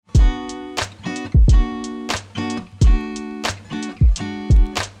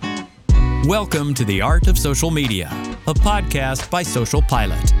Welcome to The Art of Social Media, a podcast by Social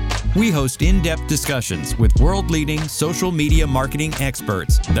Pilot. We host in-depth discussions with world-leading social media marketing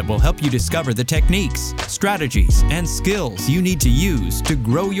experts that will help you discover the techniques, strategies, and skills you need to use to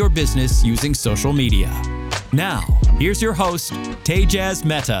grow your business using social media. Now, here's your host, Tejas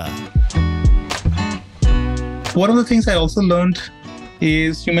Mehta. One of the things I also learned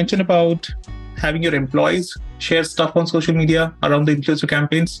is you mentioned about having your employees share stuff on social media around the influencer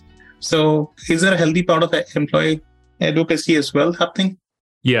campaigns. So is there a healthy part of employee advocacy as well happening?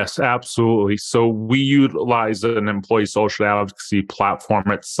 Yes, absolutely. So we utilize an employee social advocacy platform.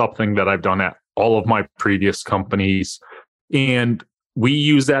 It's something that I've done at all of my previous companies. And we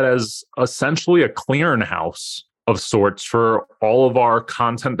use that as essentially a clearinghouse of sorts for all of our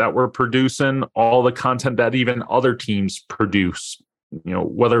content that we're producing, all the content that even other teams produce,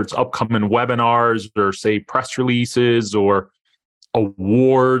 whether it's upcoming webinars or say press releases or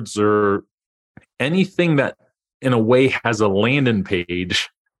awards or anything that in a way has a landing page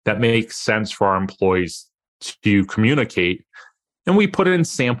that makes sense for our employees to communicate. And we put in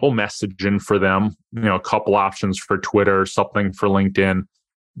sample messaging for them, a couple options for Twitter, something for LinkedIn.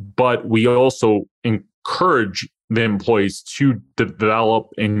 But we also encourage the employees to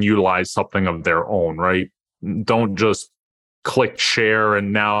develop and utilize something of their own, right? Don't just click share.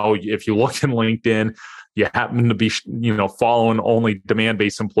 And now if you look in LinkedIn, you happen to be, following only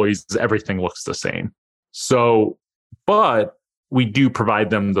Demandbase employees, everything looks the same. So, but we do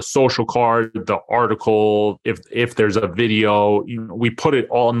provide them the social card, the article, if there's a video, we put it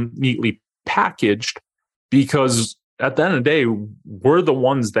all neatly packaged because at the end of the day, we're the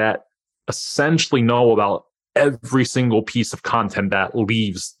ones that essentially know about every single piece of content that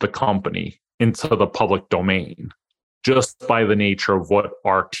leaves the company into the public domain, just by the nature of what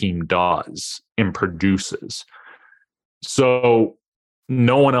our team does and produces. So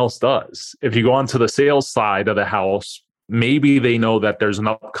no one else does. If you go onto the sales side of the house, maybe they know that there's an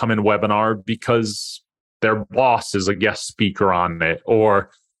upcoming webinar because their boss is a guest speaker on it,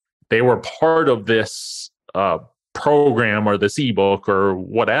 or they were part of this program or this ebook or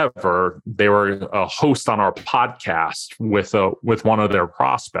whatever. They were a host on our podcast with one of their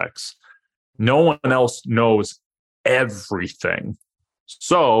prospects. No one else knows everything.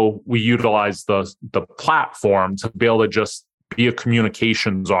 So we utilize the platform to be able to just be a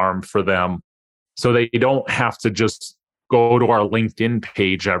communications arm for them so they don't have to just go to our LinkedIn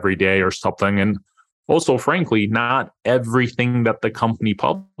page every day or something. And also, frankly, not everything that the company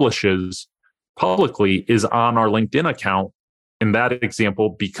publishes publicly is on our LinkedIn account in that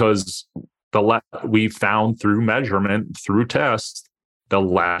example, because we found through measurement, through tests, the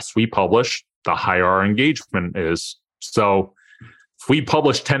less we publish, the higher our engagement is. So if we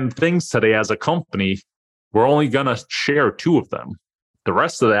publish 10 things today as a company, we're only going to share 2 of them. The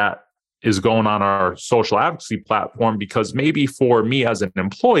rest of that is going on our social advocacy platform because maybe for me as an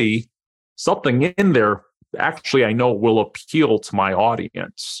employee, something in there actually I know will appeal to my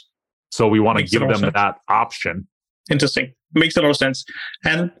audience. So we want to give them that option. Interesting. Makes a lot of sense.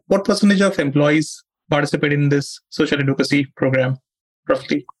 And what percentage of employees participate in this social advocacy program,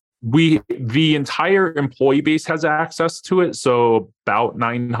 roughly? The entire employee base has access to it. So about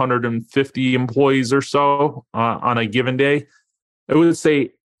 950 employees or so on a given day. I would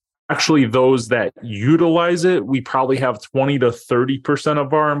say actually those that utilize it, we probably have 20 to 30%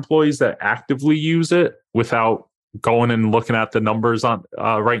 of our employees that actively use it without going and looking at the numbers on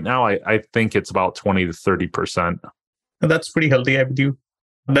right now. I think it's about 20 to 30%. That's pretty healthy, I believe.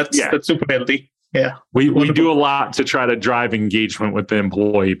 That's super healthy. Yeah. We do a lot to try to drive engagement with the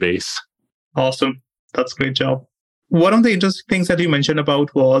employee base. Awesome. That's a great job. One of the interesting things that you mentioned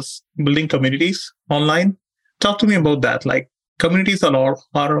about was building communities online. Talk to me about that. Like communities are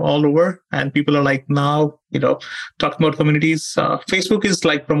all over and people are like now, talking about communities. Facebook is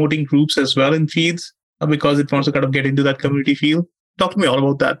like promoting groups as well in feeds because it wants to kind of get into that community feel. Talk to me all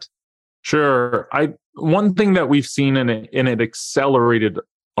about that. Sure. One thing that we've seen and it accelerated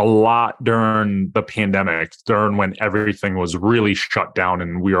a lot during the pandemic, during when everything was really shut down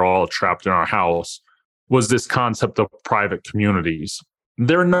and we were all trapped in our house, was this concept of private communities.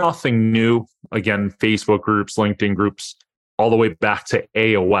 They're nothing new. Again, Facebook groups, LinkedIn groups, all the way back to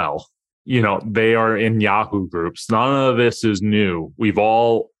AOL. They are in Yahoo groups. None of this is new. We've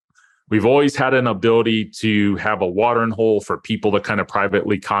always had an ability to have a watering hole for people to kind of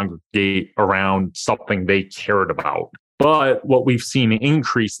privately congregate around something they cared about. But what we've seen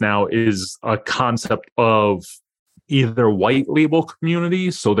increase now is a concept of either white label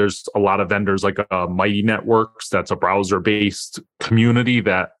communities. So there's a lot of vendors like Mighty Networks, that's a browser-based community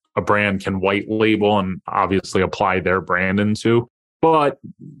that a brand can white label and obviously apply their brand into. But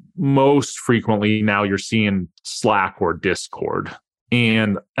most frequently now you're seeing Slack or Discord.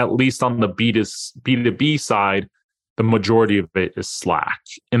 And at least on the B2B side, the majority of it is Slack.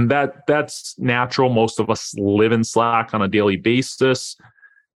 And that's natural. Most of us live in Slack on a daily basis.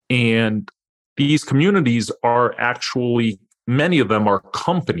 And these communities are actually, many of them are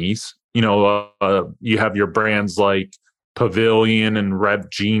companies. You have your brands like Pavilion and Rev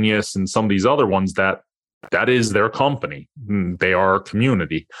Genius and some of these other ones that is their company. They are a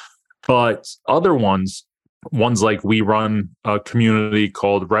community. But other ones like we run a community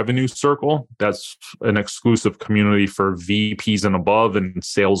called Revenue Circle. That's an exclusive community for VPs and above and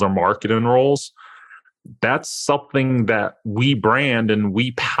sales or marketing roles. That's something that we brand and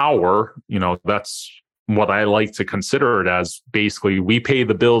we power. That's what I like to consider it as. Basically, we pay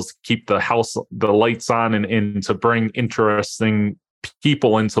the bills to keep the lights on and to bring interesting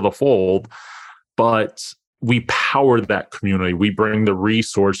people into the fold. But we power that community. We bring the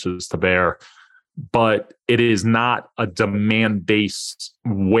resources to bear. But it is not a demand-based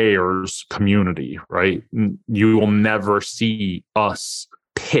wares community, right? You will never see us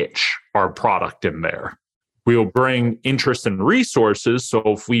pitch our product in there. We will bring interest and resources. So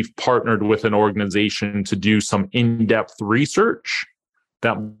if we've partnered with an organization to do some in-depth research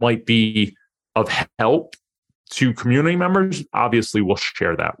that might be of help to community members, obviously we'll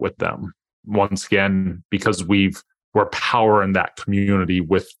share that with them. Once again, because we're powering that community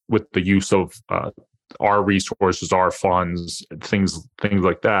with the use of our resources, our funds, things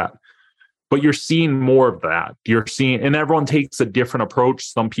like that. But you're seeing more of that. You're seeing, and everyone takes a different approach.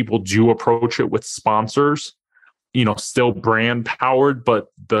 Some people do approach it with sponsors, still brand powered, but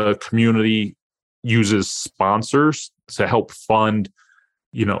the community uses sponsors to help fund,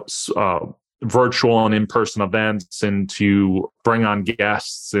 virtual and in-person events and to bring on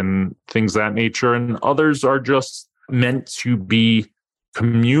guests and things of that nature. And others are just meant to be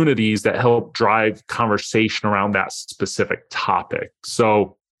communities that help drive conversation around that specific topic.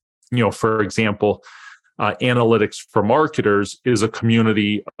 So, for example, Analytics for Marketers is a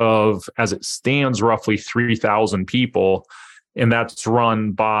community of, as it stands, roughly 3,000 people. And that's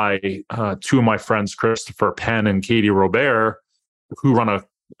run by two of my friends, Christopher Penn and Katie Robert, who run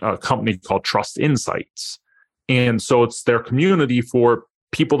a company called Trust Insights. And so it's their community for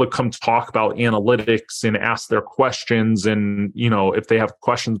people to come talk about analytics and ask their questions. And, if they have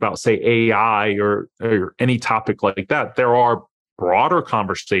questions about, say, AI or any topic like that, there are broader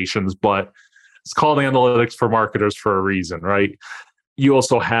conversations, but it's called Analytics for Marketers for a reason, right? You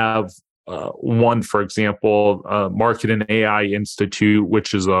also have one, for example, Market and AI Institute,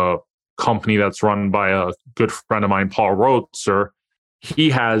 which is a company that's run by a good friend of mine, Paul Rotzer.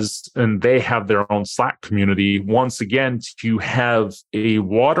 He has, and they have their own Slack community, once again, to have a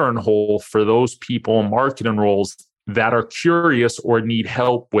watering hole for those people in marketing roles that are curious or need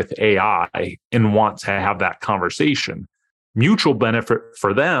help with AI and want to have that conversation. Mutual benefit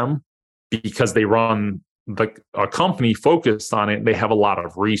for them because they run a company focused on it. They have a lot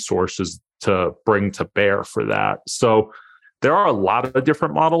of resources to bring to bear for that. So there are a lot of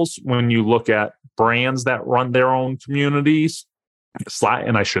different models when you look at brands that run their own communities. Slack,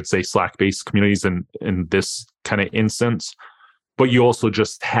 and I should say Slack-based communities in this kind of instance, but you also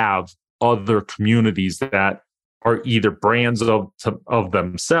just have other communities that are either brands of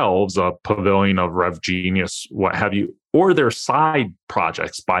themselves, a Pavilion, of Rev Genius, what have you, or they're side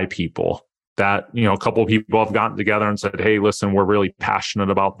projects by people that, a couple of people have gotten together and said, hey, listen, we're really passionate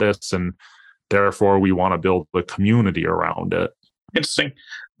about this, and therefore we want to build a community around it. Interesting.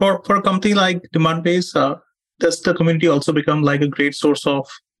 For a company like Demandbase, does the community also become like a great source of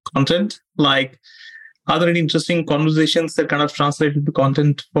content? Like, are there any interesting conversations that kind of translate into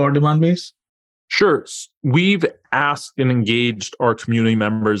content for Demandbase? Sure. We've asked and engaged our community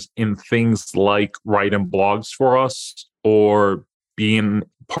members in things like writing blogs for us or being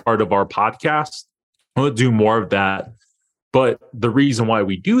part of our podcast. We'll do more of that. But the reason why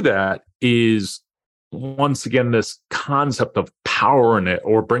we do that is, once again, this concept of powering it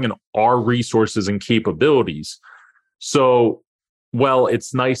or bringing our resources and capabilities. So,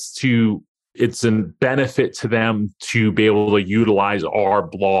 it's a benefit to them to be able to utilize our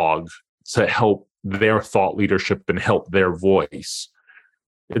blog to help their thought leadership and help their voice.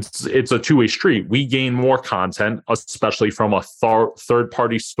 It's a two-way street. We gain more content, especially from a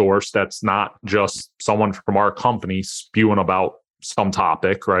third-party source that's not just someone from our company spewing about some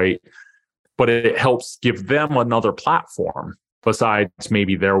topic, right? But it helps give them another platform besides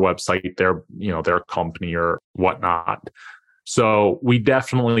maybe their website, their company or whatnot. So we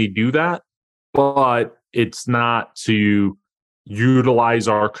definitely do that, but it's not to utilize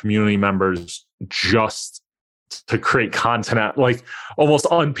our community members just to create content, like almost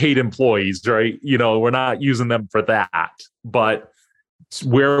unpaid employees, right? We're not using them for that, but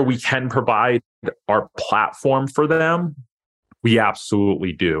where we can provide our platform for them, we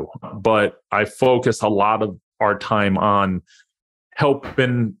absolutely do. But I focus a lot of our time on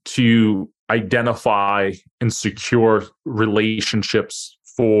helping to identify and secure relationships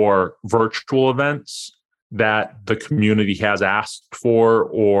for virtual events that the community has asked for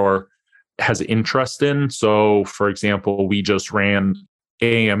or has interest in. So, for example, we just ran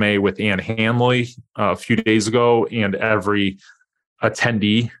AMA with Anne Hanley a few days ago, and every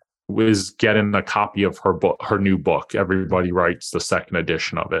attendee was getting a copy of her book, her new book, Everybody Writes, the second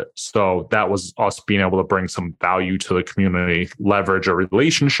edition of it. So that was us being able to bring some value to the community, leverage a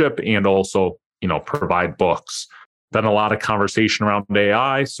relationship, and also, provide books. Then a lot of conversation around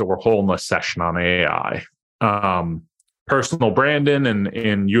AI. So we're holding a session on AI. Personal branding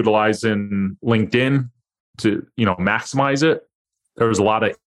and utilizing LinkedIn to, maximize it. There was a lot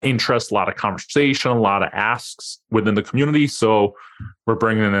of interest, a lot of conversation, a lot of asks within the community. So we're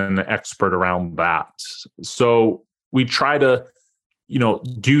bringing in an expert around that. So we try to,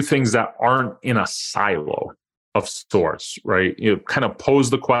 do things that aren't in a silo of sorts, right? Kind of pose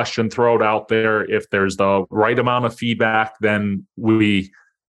the question, throw it out there. If there's the right amount of feedback, then we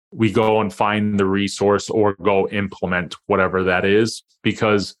go and find the resource or go implement whatever that is,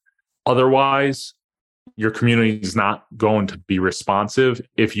 because otherwise your community is not going to be responsive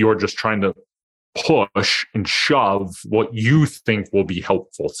if you're just trying to push and shove what you think will be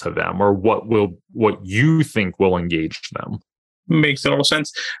helpful to them or what you think will engage them. Makes a lot of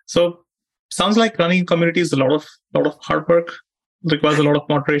sense. So sounds like running community is a lot of hard work, requires a lot of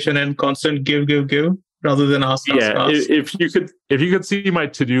moderation and constant give rather than ask. If you could see my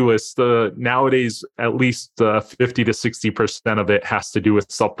to-do list, nowadays at least 50 to 60% of it has to do with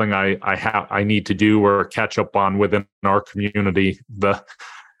something I need to do or catch up on within our community. The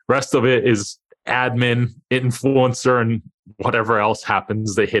rest of it is admin, influencer, and whatever else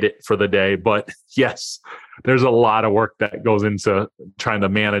happens to hit it for the day. But yes, there's a lot of work that goes into trying to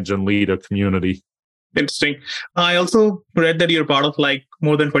manage and lead a community. Interesting. I also read that you're part of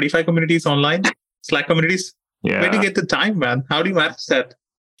more than 25 communities online. Slack communities. Yeah. Where do you get the time, man? How do you manage that?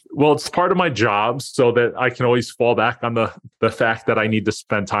 Well, it's part of my job, so that I can always fall back on the fact that I need to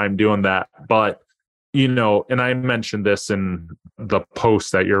spend time doing that. But, and I mentioned this in the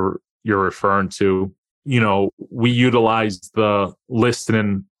post that you're referring to, we utilize the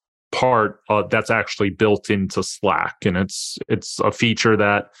listening part that's actually built into Slack. And it's a feature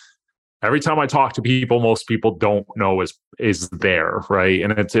that every time I talk to people, most people don't know is there, right?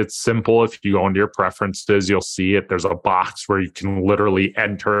 And it's simple. If you go into your preferences, you'll see it. There's a box where you can literally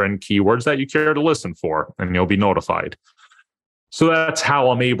enter in keywords that you care to listen for, and you'll be notified. So that's how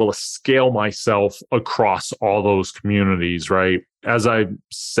I'm able to scale myself across all those communities, right? As I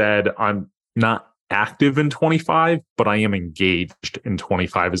said, I'm not active in 25, but I am engaged in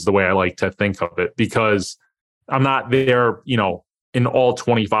 25 is the way I like to think of it, because I'm not there, in all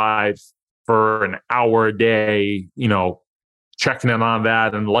 25 for an hour a day, checking in on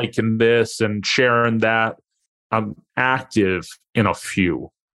that and liking this and sharing that. I'm active in a few,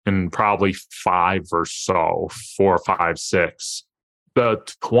 in probably 5 or so, 4, 5, 6. The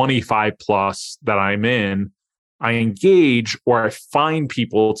 25 plus that I'm in, I engage, or I find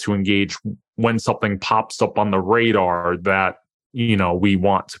people to engage when something pops up on the radar that, we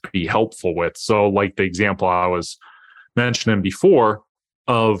want to be helpful with. So like the example I was mentioning before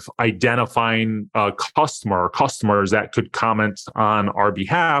of identifying a customers that could comment on our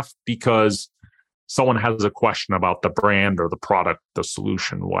behalf because someone has a question about the brand or the product, the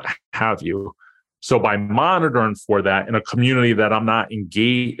solution, what have you. So by monitoring for that in a community that I'm not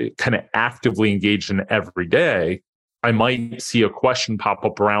actively engaged in every day, I might see a question pop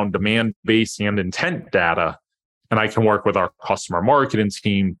up around Demandbase and intent data, and I can work with our customer marketing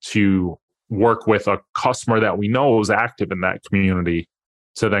team to work with a customer that we know is active in that community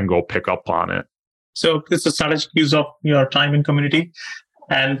to then go pick up on it. So it's a strategic use of your time in community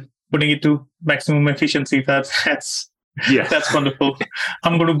and putting it to maximum efficiency. That's wonderful.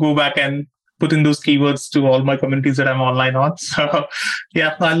 I'm going to go back and put in those keywords to all my communities that I'm online on. So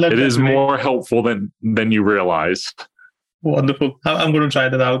yeah, I love it. It is more helpful than you realize. Wonderful. I'm going to try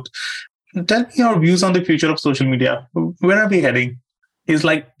that out. Tell me your views on the future of social media. Where are we heading? Is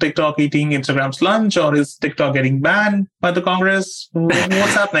TikTok eating Instagram's lunch, or is TikTok getting banned by the Congress?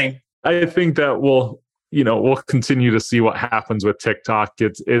 What's happening? I think that we'll continue to see what happens with TikTok.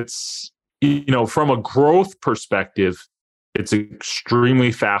 It's from a growth perspective, it's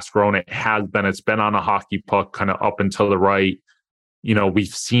extremely fast growing. It's been on a hockey puck kind of up and to the right. We've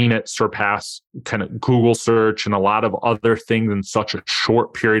seen it surpass kind of Google search and a lot of other things in such a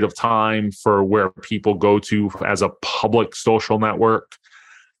short period of time for where people go to as a public social network,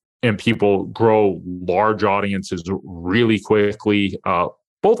 and people grow large audiences really quickly,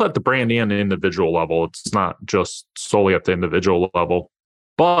 both at the brand and the individual level. It's not just solely at the individual level.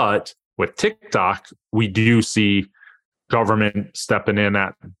 But with TikTok, we do see government stepping in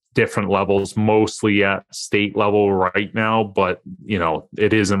at different levels, mostly at state level right now. But,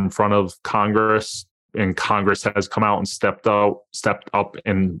 it is in front of Congress, and Congress has come out and stepped up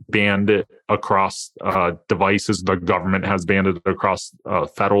and banned it across devices. The government has banned it across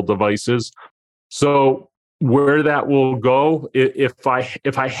federal devices. So where that will go, if I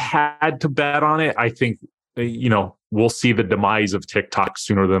had to bet on it, I think, we'll see the demise of TikTok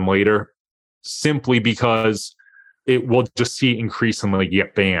sooner than later, simply because it will just see increasingly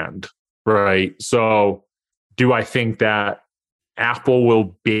get banned, right? So do I think that Apple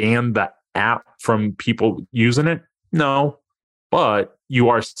will ban the app from people using it? No. But you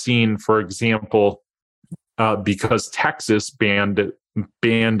are seeing, for example, because Texas banned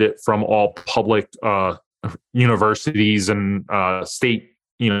it from all public universities and state,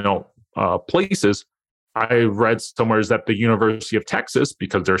 places. I read somewhere that the University of Texas,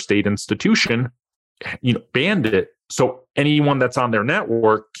 because they're a state institution, banned it. So anyone that's on their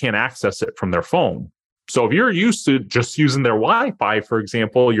network can't access it from their phone. So if you're used to just using their Wi-Fi, for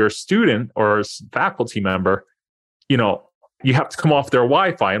example, you're a student or a faculty member, you have to come off their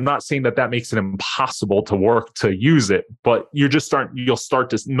Wi-Fi. I'm not saying that makes it impossible to use it, but you'll start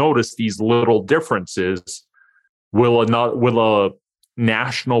to notice these little differences. Will a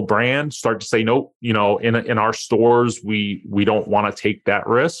national brand start to say, nope, in our stores, we don't want to take that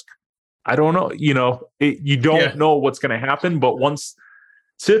risk? I don't know. You don't know what's going to happen, but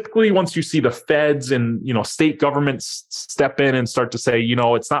typically once you see the feds and, state governments step in and start to say,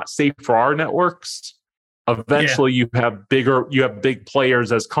 it's not safe for our networks, eventually you have big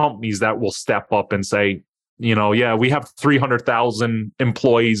players as companies that will step up and say, we have 300,000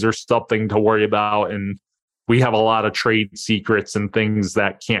 employees or something to worry about, and we have a lot of trade secrets and things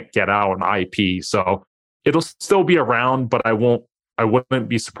that can't get out on IP. So it'll still be around, but I wouldn't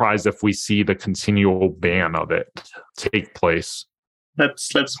be surprised if we see the continual ban of it take place.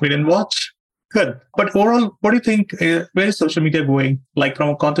 Let's wait and watch. Good. But overall, what do you think? Where is social media going? Like from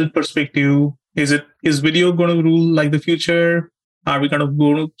a content perspective, is video going to rule like the future? Are we going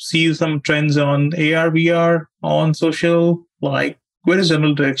to see some trends on AR, VR on social? Like, where is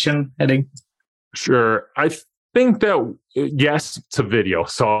general direction heading? Sure. I think that yes to video.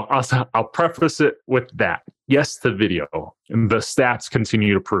 So I'll preface it with that. Yes to video. And the stats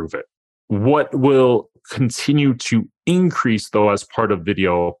continue to prove it. What will continue to increase, though, as part of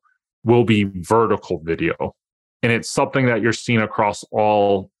video will be vertical video. And it's something that you're seeing across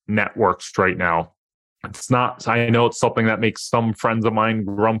all networks right now. I know it's something that makes some friends of mine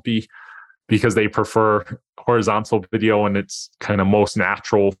grumpy because they prefer horizontal video in its kind of most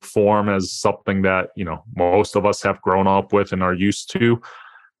natural form as something that, most of us have grown up with and are used to.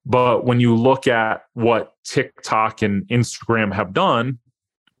 But when you look at what TikTok and Instagram have done,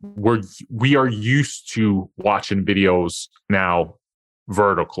 we are used to watching videos now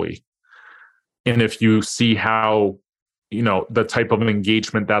vertically. And if you see how, the type of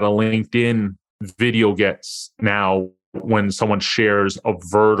engagement that a LinkedIn video gets now when someone shares a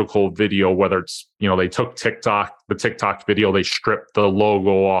vertical video, whether it's, they took the TikTok video, they stripped the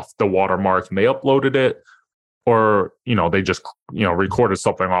logo off the watermark and they uploaded it, or, they just, recorded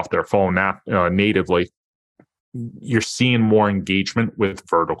something off their phone natively, you're seeing more engagement with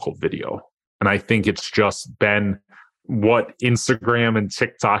vertical video. And I think it's just been what Instagram and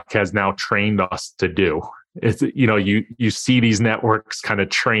TikTok has now trained us to do. It's, you see these networks kind of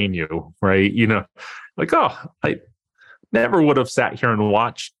train you, right? Like, oh, I never would have sat here and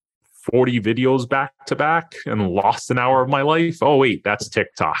watched 40 videos back to back and lost an hour of my life. Oh, wait, that's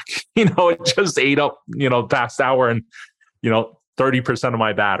TikTok. It just ate up, past hour and, 30% of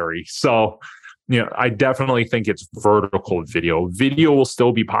my battery. So, I definitely think it's vertical video. Video will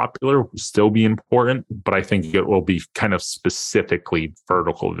still be popular, will still be important, but I think it will be kind of specifically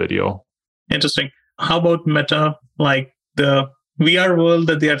vertical video. Interesting. How about Meta, like the VR world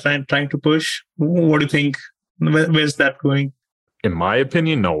that they are trying to push? What do you think? Where's that going? In my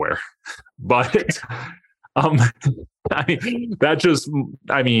opinion, nowhere. But I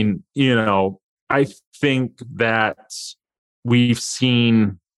think that we've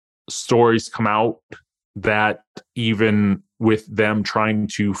seen stories come out that even with them trying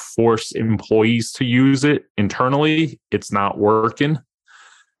to force employees to use it internally, it's not working.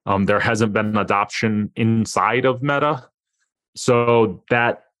 There hasn't been adoption inside of Meta. So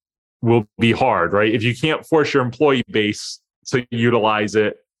that will be hard, right? If you can't force your employee base to utilize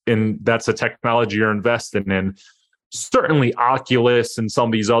it, and that's a technology you're investing in, certainly Oculus and some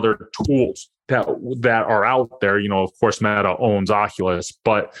of these other tools that are out there, of course, Meta owns Oculus,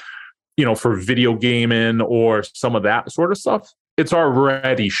 but for video gaming or some of that sort of stuff, it's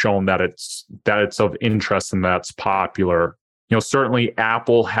already shown that it's of interest and that's popular. Certainly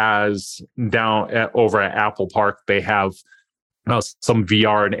Apple has over at Apple Park, they have some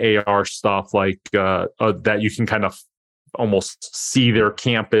VR and AR stuff like that you can kind of almost see their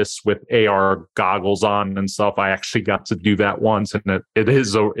campus with AR goggles on and stuff. I actually got to do that once, and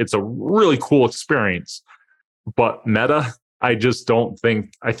it's a really cool experience. But Meta, I just don't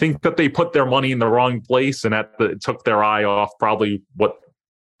think. I think that they put their money in the wrong place, and it took their eye off probably what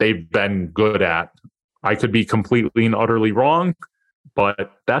they've been good at. I could be completely and utterly wrong,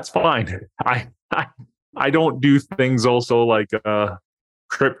 but that's fine. I don't do things also like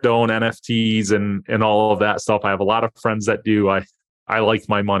crypto and NFTs and all of that stuff. I have a lot of friends that do. I like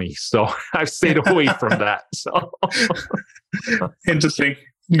my money, so I've stayed away from that. So interesting.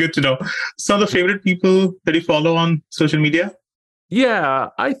 Good to know. So the favorite people that you follow on social media? Yeah,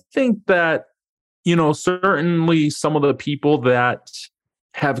 I think that, certainly some of the people that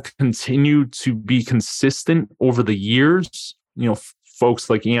have continued to be consistent over the years, folks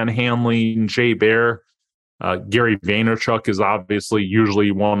like Ian Hanley and Jay Baer, Gary Vaynerchuk is obviously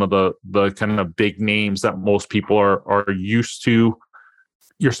usually one of the kind of big names that most people are used to.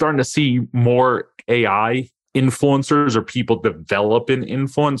 You're starting to see more AI influencers or people develop in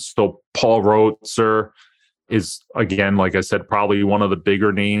influence. So Paul Rotzer is, again, like I said, probably one of the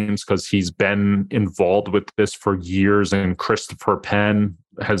bigger names because he's been involved with this for years, and Christopher Penn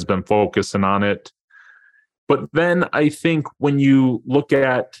has been focusing on it. But then I think when you look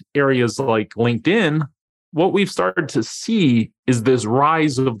at areas like LinkedIn, what we've started to see is this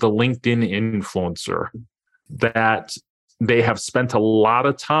rise of the LinkedIn influencer, that they have spent a lot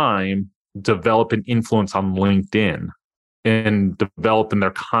of time developing influence on LinkedIn and developing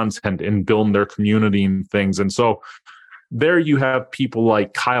their content and building their community and things. And so there you have people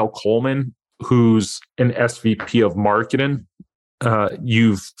like Kyle Coleman, who's an SVP of marketing.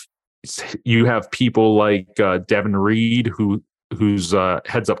 You have people like Devin Reed, who's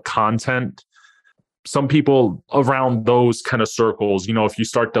heads up content. Some people around those kind of circles, if you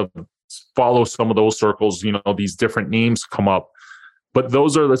start to follow some of those circles, these different names come up. But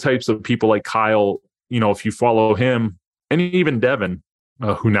those are the types of people like Kyle, if you follow him, and even Devin,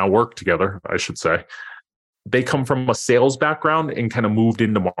 who now work together, I should say, they come from a sales background and kind of moved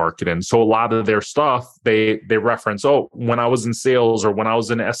into marketing. So a lot of their stuff, they reference, when I was in sales or when I was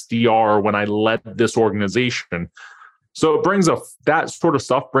in SDR or when I led this organization. So it brings that sort of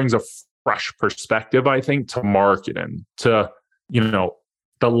stuff brings a fresh perspective, I think, to marketing, to,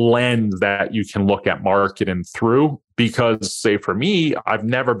 the lens that you can look at marketing through. Because, say, for me, I've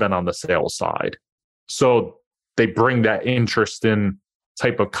never been on the sales side. So they bring that interest in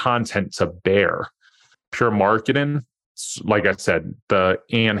type of content to bear. Pure marketing, like I said, the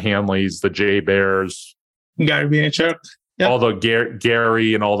Ann Hanleys, the Jay Bears, Gary Vaynerchuk, all the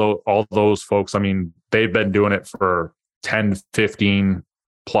Gary and all those folks. I mean, they've been doing it for 10, 15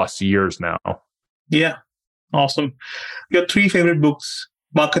 plus years now. Yeah. Awesome. Your 3 favorite books,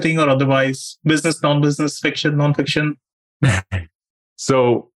 marketing or otherwise, business, non-business, fiction, non-fiction?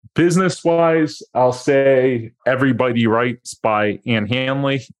 So business-wise, I'll say Everybody Writes by Ann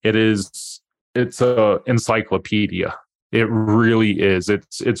Hanley. It's a encyclopedia. It really is.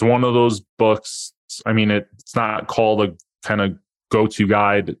 It's one of those books. I mean, it's not called a kind of go-to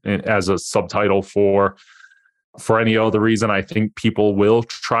guide as a subtitle for any other reason. I think people will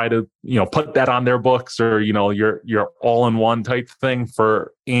try to, put that on their books or, your all-in-one type thing.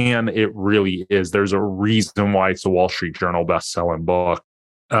 For Ann, it really is. There's a reason why it's a Wall Street Journal best-selling book.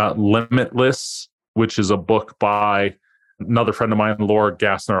 Limitless, which is a book by another friend of mine, Laura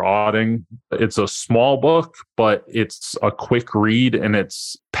Gassner-Auding. It's a small book, but it's a quick read and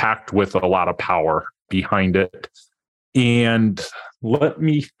it's packed with a lot of power behind it. And let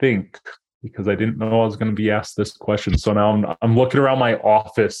me think, because I didn't know I was going to be asked this question. So now I'm looking around my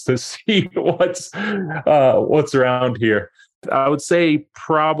office to see what's around here. I would say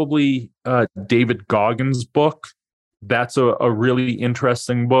probably David Goggins' book. That's a really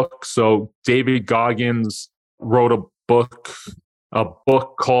interesting book. So David Goggins wrote a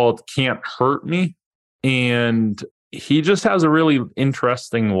book called Can't Hurt Me. And he just has a really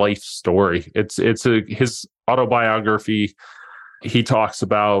interesting life story. It's his autobiography. He talks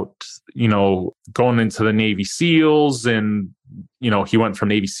about, going into the Navy SEALs and, he went from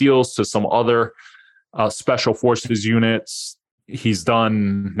Navy SEALs to some other special forces units. he's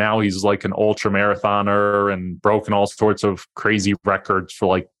like an ultra marathoner and broken all sorts of crazy records for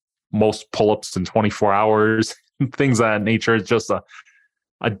like most pull-ups in 24 hours, things of that nature. It's just a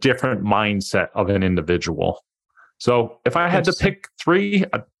different mindset of an individual. So if I had to pick three,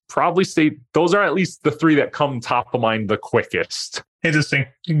 I'd probably say those are at least the three that come top of mind the quickest. Interesting.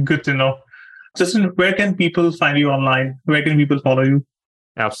 Good to know. Justin, where can people find you online? Where can people follow you?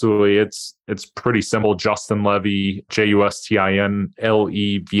 Absolutely. It's pretty simple. Justin Levy,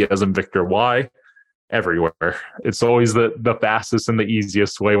 JUSTINLEV as in Victor Y, everywhere. It's always the fastest and the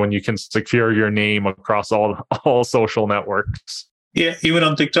easiest way when you can secure your name across all social networks. Yeah, even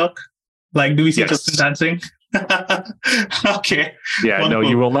on TikTok? Like, do we see Yes. Justin dancing? Okay. Yeah, Wonderful. no,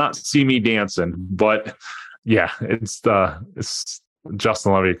 you will not see me dancing, but yeah, it's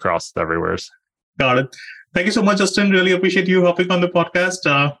Justin Levy across everywhere. Got it. Thank you so much, Justin. Really appreciate you hopping on the podcast.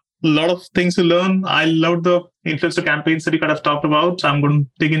 A lot of things to learn. I loved the influencer campaigns that you kind of talked about. I'm going to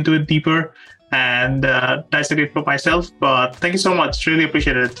dig into it deeper and dissect it for myself. But thank you so much. Really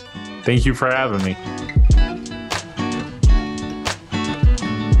appreciate it. Thank you for having me.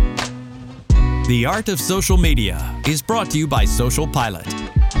 The Art of Social Media is brought to you by Social Pilot.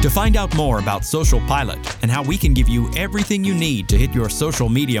 To find out more about Social Pilot and how we can give you everything you need to hit your social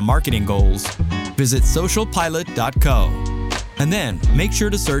media marketing goals, visit socialpilot.co. And then make sure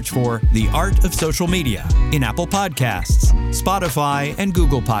to search for The Art of Social Media in Apple Podcasts, Spotify, and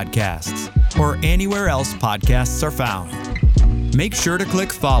Google Podcasts, or anywhere else podcasts are found. Make sure to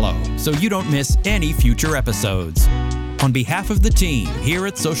click follow so you don't miss any future episodes. On behalf of the team here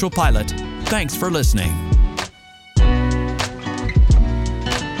at Social Pilot, thanks for listening.